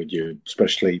with you,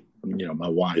 especially my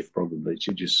wife. Probably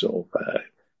she just sort of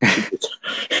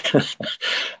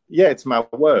yeah, it's my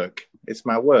work. It's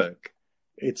my work.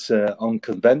 It's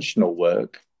unconventional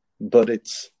work, but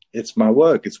it's my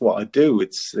work. It's what I do.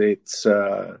 It's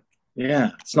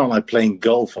not like playing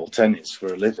golf or tennis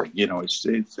for a living.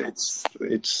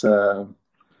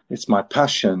 It's my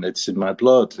passion. It's in my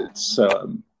blood. It's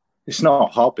not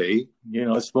a hobby.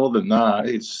 It's more than that.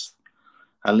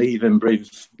 I live and breathe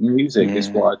music. It's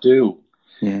what I do.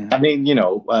 Yeah. I mean,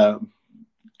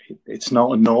 it's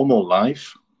not a normal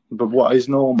life, but what is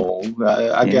normal?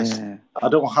 I guess I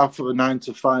don't have a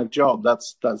 9-to-5 job.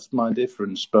 That's my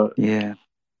difference. But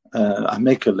I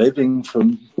make a living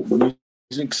from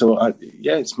music, so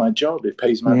it's my job. It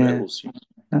pays my bills.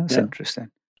 That's interesting.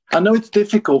 I know it's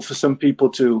difficult for some people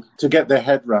to get their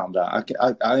head around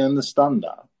that. I understand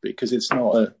that because it's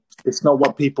not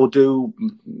what people do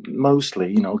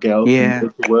mostly. Get up and go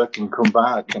to work and come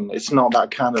back, and it's not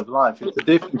that kind of life. It's a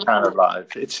different kind of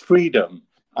life. It's freedom.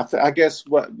 I guess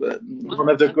one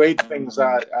of the great things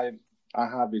I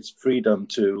have is freedom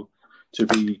to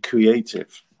be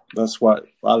creative. That's what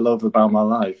I love about my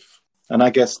life. And I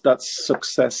guess that's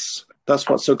success. That's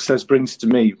what success brings to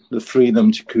me, the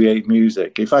freedom to create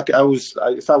music. If I was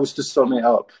to sum it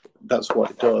up, that's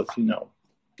what it does,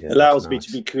 It allows me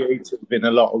to be creative in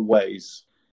a lot of ways.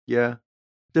 Yeah.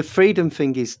 The freedom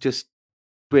thing is just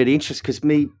really interesting because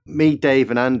me, Dave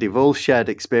and Andy have all shared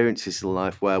experiences in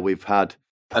life where we've had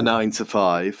a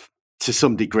 9-to-5 to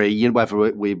some degree, whether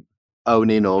we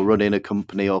owning or running a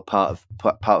company or part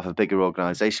of a bigger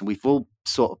organization. We've all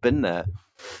sort of been there.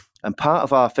 And part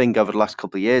of our thing over the last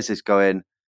couple of years is going,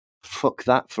 fuck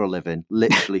that for a living.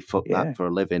 Literally fuck that for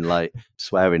a living. Like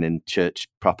swearing in church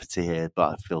property here,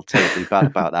 but I feel terribly bad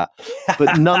about that.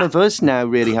 But none of us now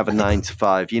really have a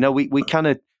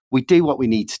 9-to-5. We do what we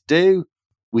need to do.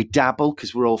 We dabble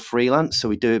because we're all freelance. So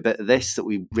we do a bit of this that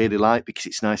we really like because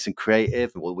it's nice and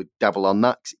creative. Well, we dabble on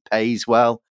that because it pays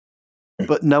well.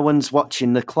 But no one's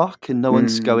watching the clock and no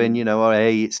one's going,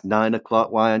 hey, it's 9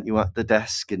 o'clock. Why aren't you at the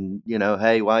desk? And,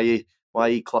 hey, why are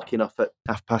you clocking off at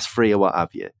 3:30 or what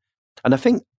have you? And I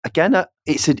think, again,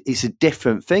 it's a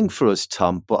different thing for us,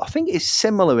 Tom, but I think it's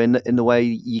similar in the way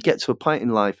you get to a point in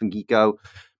life and you go,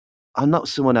 I'm not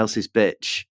someone else's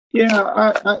bitch.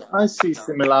 Yeah, I see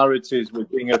similarities with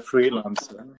being a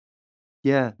freelancer.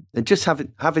 Yeah, and just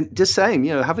having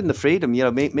the freedom.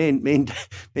 Me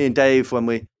and Dave, when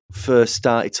we first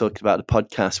started talking about the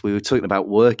podcast, we were talking about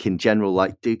work in general,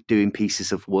 like doing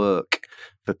pieces of work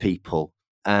for people,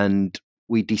 and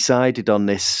we decided on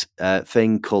this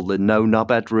thing called the no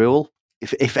knobhead rule.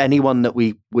 If anyone that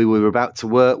we were about to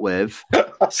work with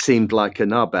seemed like a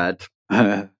knobhead,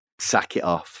 sack it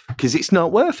off because it's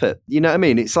not worth it. You know what I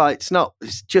mean? It's like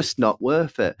it's just not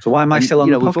worth it. So why am I still on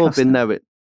the podcast? We've all been there.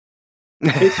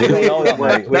 We don't know that,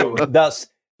 mate. That's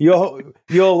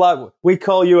you're like, we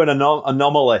call you an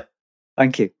anomaly.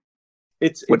 Thank you.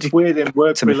 It's weird in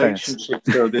work relationships,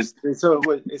 though.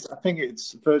 I think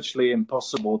it's virtually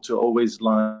impossible to always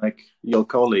like your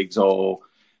colleagues, or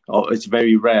it's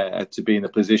very rare to be in a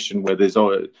position where there's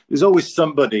always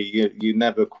somebody you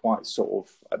never quite sort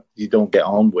of you don't get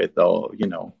on with, or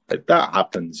that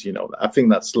happens. I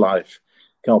think that's life.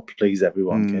 Can't please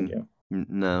everyone, can you?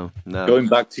 No. Going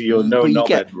back to your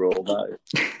knobhead rule,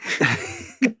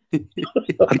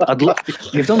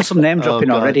 you've done some name dropping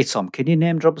already, Tom. Can you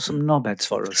name drop some knobheads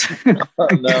for us? No,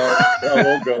 I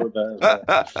won't go there.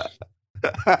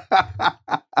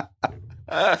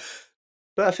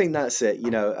 But I think that's it.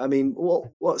 I mean,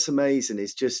 what's amazing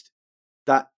is just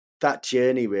that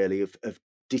journey, really, of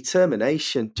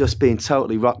determination, just being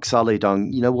totally rock solid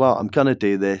on, you know what, I'm gonna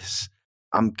do this.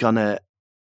 I'm gonna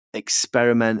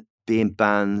experiment, be in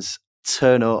bands,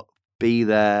 turn up, be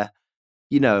there.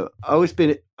 I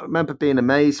remember being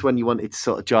amazed when you wanted to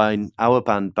sort of join our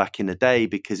band back in the day,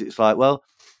 because it's like, well,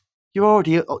 you're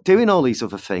already doing all these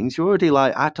other things. You're already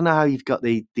like, I don't know how you've got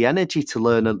the energy to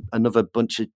learn another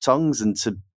bunch of songs and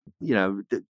to,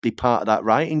 be part of that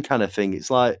writing kind of thing.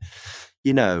 It's like,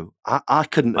 I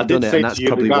couldn't have done it, and that's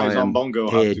probably why the guys on bongo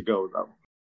had to go, though.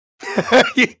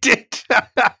 You did.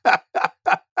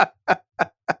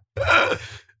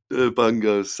 The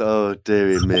bongos, oh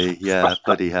dearie me, yeah,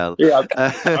 bloody hell. Yeah,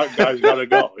 that guy's got to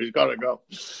go. He's got to go.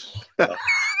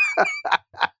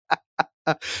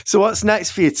 So what's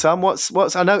next for you, Tom? What's?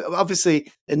 I know,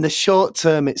 obviously, in the short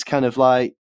term, it's kind of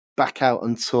like back out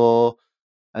on tour,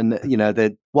 and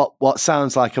what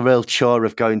sounds like a real chore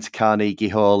of going to Carnegie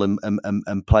Hall and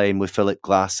playing with Philip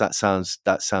Glass. That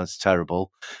sounds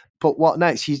terrible. But what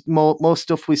next? More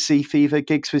stuff with Sea Fever,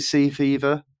 gigs with Sea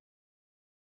Fever.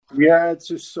 Yeah, it's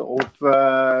just sort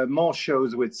of more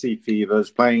shows with Sea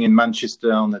Fevers, playing in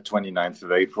Manchester on the 29th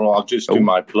of April. I'll just do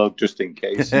my plug just in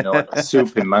case,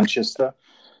 Soup in Manchester.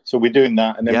 So we're doing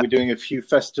that. And then we're doing a few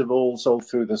festivals all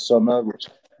through the summer, which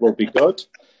will be good.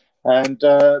 And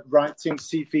writing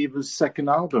Sea Fever's second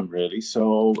album, really.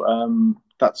 So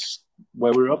that's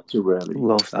where we're up to, really.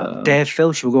 Love that. Dave,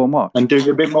 Phil, should we go and watch? And doing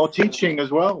a bit more teaching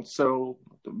as well. So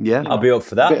yeah, I'll be up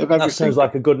for that. That sounds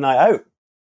like a good night out.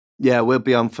 Yeah, we'll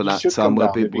be on for that, Tom.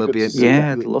 We'll be I'd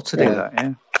love to do that.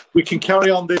 Yeah, we can carry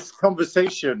on this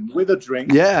conversation with a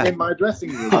drink in my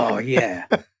dressing room. Oh yeah.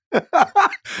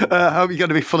 I hope you're going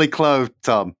to be fully clothed,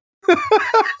 Tom.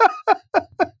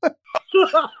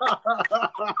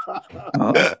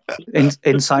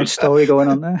 Inside story going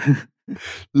on there.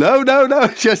 No.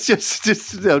 Just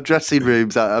dressing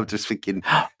rooms. I'm just thinking.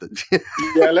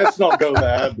 Yeah, let's not go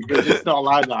there, because it's not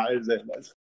like that, is it?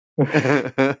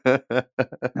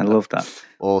 I love that.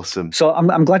 Awesome. So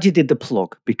I'm glad you did the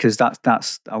plug, because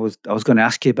that's I was going to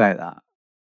ask you about that.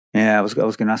 Yeah, I was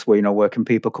going to ask where can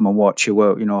people come and watch you?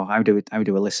 How do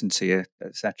we listen to you,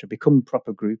 etc. Become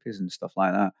proper groupies and stuff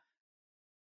like that.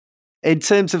 In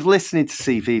terms of listening to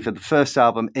Sea Fever, the first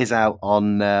album is out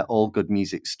on all good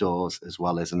music stores as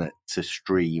well, isn't it? To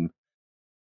stream.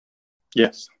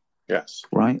 Yes.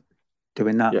 Right,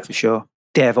 doing that for sure.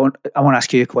 Dave, I want to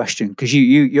ask you a question, because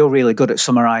you're really good at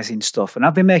summarising stuff, and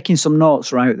I've been making some notes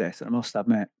throughout this, I must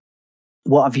admit.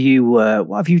 What have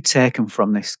you taken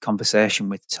from this conversation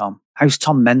with Tom? How's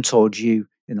Tom mentored you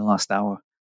in the last hour?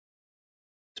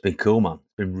 It's been cool, man.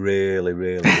 It's been really,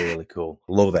 really, really cool.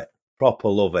 Love it. Proper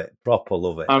love it.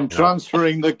 I'm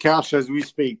transferring the cash as we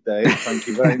speak, Dave. Thank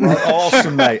you very much.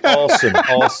 Awesome, mate.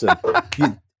 Awesome.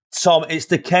 Tom, it's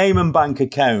the Cayman Bank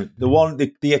account,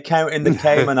 the account in the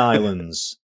Cayman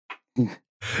Islands.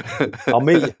 I'll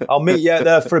meet you out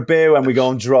there for a beer when we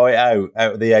go and draw it out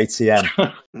of the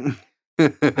ATM.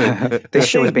 This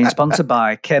show is being sponsored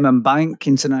by Cayman Bank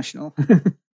International.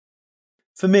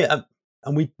 For me,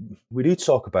 and we do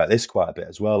talk about this quite a bit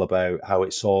as well, about how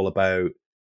it's all about,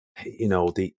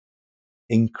 the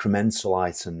incremental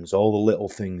items, all the little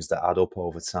things that add up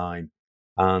over time,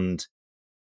 and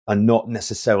not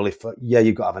necessarily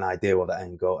you've got to have an idea what the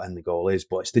end goal is,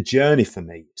 but it's the journey for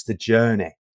me. It's the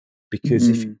journey,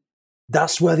 because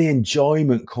that's where the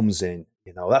enjoyment comes in.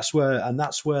 That's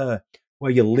where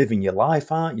you're living your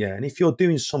life, aren't you? And if you're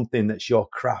doing something that's your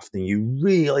craft and you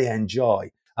really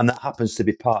enjoy, and that happens to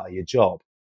be part of your job,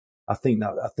 I think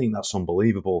that's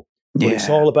unbelievable. But it's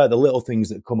all about the little things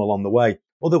that come along the way.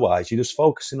 Otherwise, you're just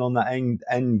focusing on that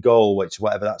end goal, which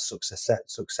whatever that success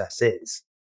is.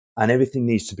 And everything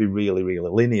needs to be really, really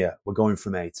linear. We're going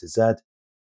from A to Z.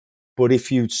 But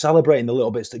if you celebrating the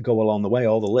little bits that go along the way,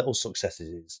 all the little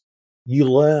successes, you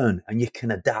learn and you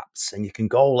can adapt and you can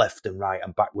go left and right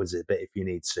and backwards a bit if you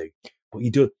need to. But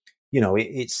you do,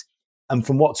 And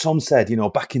from what Tom said,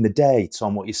 back in the day,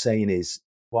 Tom, what you're saying is,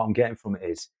 what I'm getting from it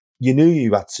is, you knew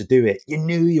you had to do it. You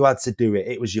knew you had to do it.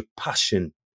 It was your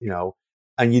passion,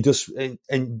 and you just,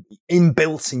 and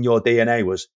inbuilt in your DNA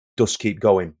was just keep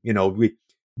going.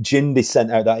 Jindy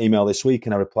sent out that email this week,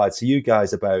 and I replied to you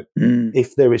guys about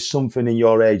if there is something in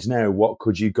your age now, what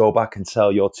could you go back and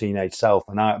tell your teenage self?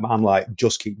 And I'm like,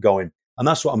 just keep going. And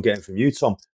that's what I'm getting from you,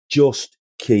 Tom. Just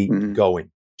keep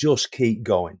going. Just keep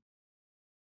going.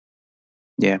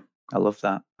 Yeah, I love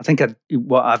that. I think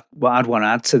what I'd want to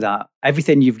add to that,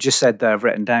 everything you've just said there, I've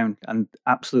written down, and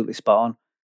absolutely spot on.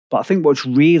 But I think what's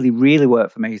really, really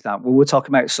worked for me is that when we're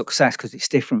talking about success, because it's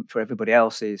different for everybody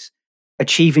else, is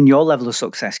achieving your level of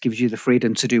success gives you the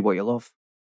freedom to do what you love.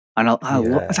 And I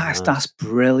love that's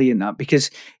brilliant, that, because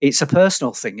it's a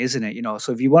personal thing, isn't it?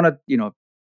 So if you want to,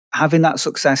 having that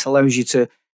success allows you to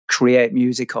create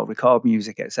music or record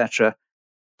music, etc.,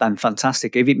 then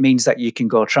fantastic. If it means that you can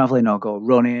go traveling or go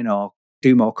running or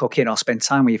do more cooking or spend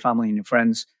time with your family and your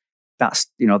friends, that's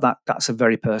a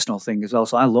very personal thing as well.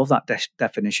 So I love that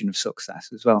definition of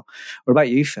success as well. What about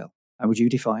you, Phil? How would you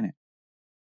define it?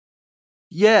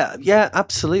 Yeah,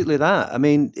 absolutely. That. I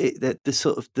mean, the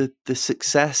sort of the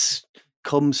success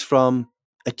comes from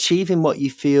achieving what you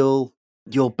feel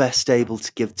you're best able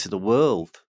to give to the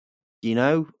world.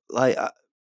 Like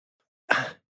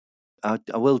I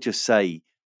will just say,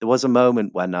 there was a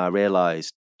moment when I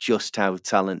realised just how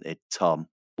talented Tom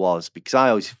was, because I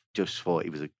always just thought he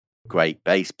was a great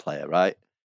bass player. Right?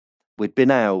 We'd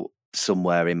been out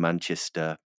somewhere in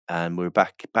Manchester, and we were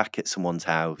back at someone's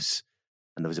house.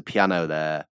 And there was a piano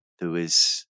there. There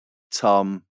was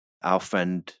Tom, our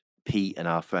friend Pete, and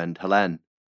our friend Helene.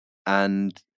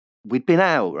 And we'd been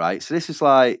out, right? So this was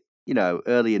like,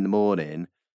 early in the morning.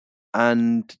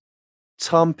 And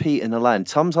Tom, Pete, and Helene.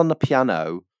 Tom's on the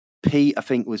piano. Pete, I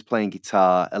think, was playing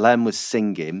guitar. Helene was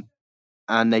singing.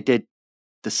 And they did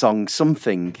the song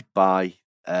Something by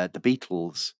the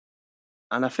Beatles.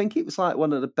 And I think it was like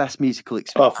one of the best musical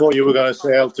experiences. I thought you were going to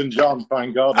say Elton John,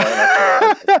 thank God.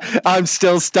 I'm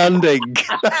still standing.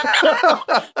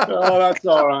 Oh, that's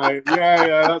all right.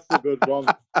 Yeah, that's a good one.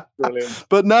 Brilliant.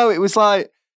 But no, it was like,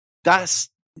 that's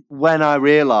when I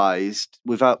realised,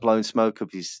 without blowing smoke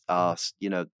up his arse,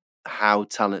 how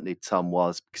talented Tom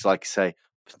was. Because like I say,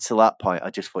 until that point, I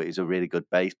just thought he was a really good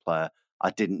bass player. I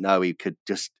didn't know he could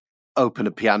just open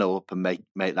a piano up and make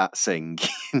that sing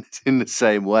in the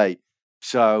same way.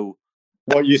 So,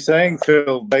 what you're saying,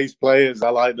 Phil? Bass players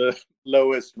are like the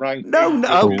lowest rank. No.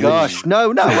 Oh gosh, no.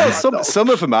 Well, some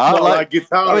of them are not like I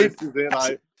guitarists. mean, is it?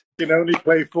 Like, you can only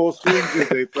play 4 strings.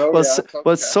 Is it?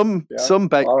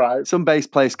 Some bass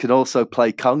players can also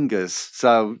play congas.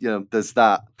 So there's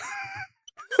that.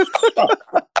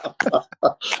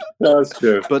 That's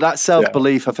true. But that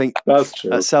self-belief, I think, that's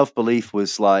true. That self-belief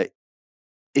was like,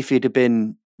 if he'd have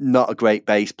been not a great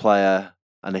bass player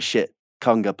and a shit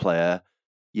conga player,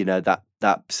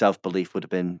 that self-belief would have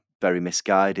been very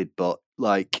misguided. But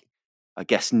like, I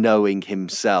guess knowing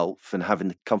himself and having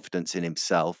the confidence in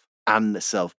himself and the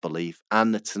self-belief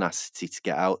and the tenacity to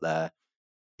get out there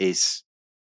is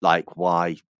like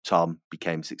why Tom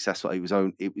became successful. It was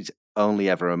only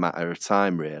ever a matter of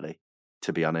time, really,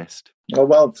 to be honest. Oh,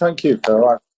 well, thank you, Phil.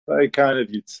 That's very kind of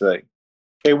you to say.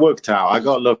 It worked out. I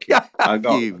got lucky.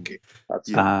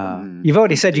 You've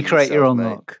already said you create your own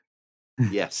luck.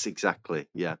 Yes, exactly.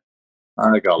 Yeah.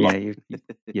 I got lucky.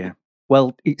 Yeah.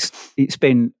 Well, it's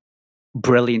been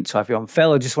brilliant to have you on.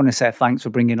 Phil, I just want to say thanks for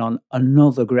bringing on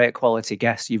another great quality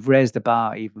guest. You've raised the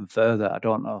bar even further. I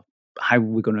don't know how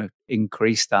we're going to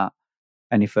increase that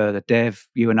any further. Dave,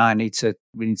 you and I need to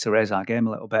raise our game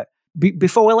a little bit.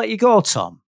 Before we let you go,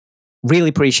 Tom, really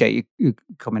appreciate you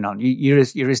coming on. You're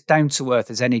as down to earth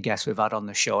as any guest we've had on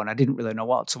the show, and I didn't really know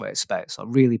what to expect. So I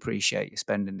really appreciate you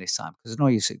spending this time, because I know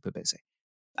you're super busy.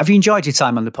 Have you enjoyed your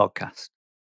time on the podcast?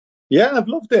 Yeah, I've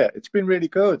loved it. It's been really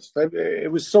good.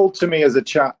 It was sold to me as a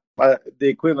chat, the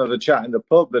equivalent of a chat in the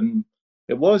pub, and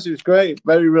it was great,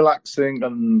 very relaxing,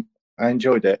 and I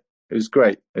enjoyed it. It was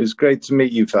great. It was great to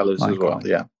meet you fellas as well.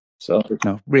 Yeah. So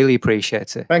really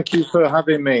appreciate it. Thank you for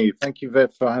having me.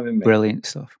 For having me. Brilliant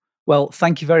stuff. Well,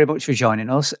 thank you very much for joining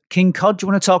us. King Cod, do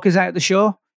you want to talk us out of the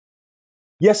show?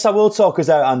 Yes, I will talk us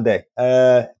out, Andy.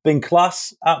 Been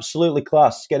class, absolutely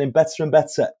class. Getting better and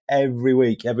better every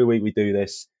week. Every week we do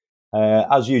this.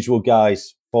 As usual,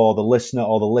 guys, for the listener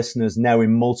or the listeners now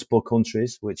in multiple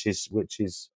countries, which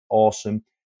is awesome.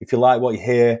 If you like what you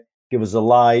hear, give us a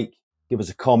like, give us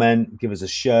a comment, give us a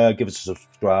share, give us a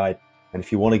subscribe. And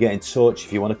if you want to get in touch,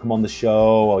 if you want to come on the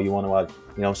show, or you want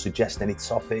to suggest any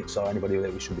topics or anybody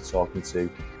that we should be talking to,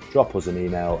 drop us an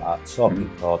email at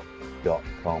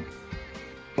talkingpod.com.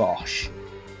 bosh.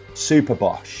 Super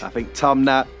bosh. I think Tom's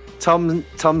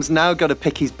now got to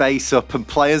pick his bass up and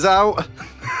play us out.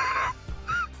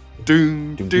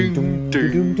 Doom, doom, doom. Get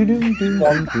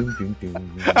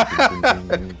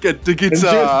the And just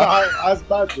guitar. as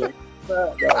magic.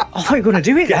 No. I thought you were going to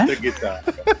do it Get then. the guitar.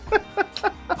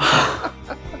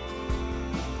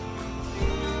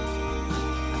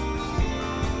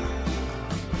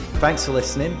 Thanks for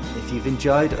listening. If you've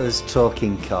enjoyed us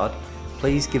talking COD,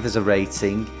 please give us a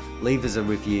rating, leave us a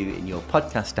review in your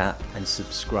podcast app, and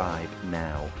subscribe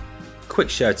now. Quick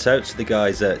shout out to the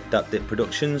guys at DapDip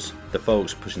Productions, the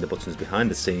folks pushing the buttons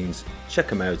behind the scenes. Check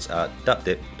them out at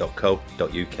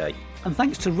dapdip.co.uk. And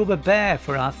thanks to Rubber Bear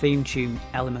for our theme tune,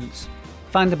 Elements.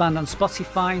 Find the band on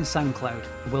Spotify and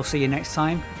SoundCloud. We'll see you next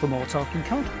time for more Talking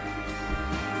COD.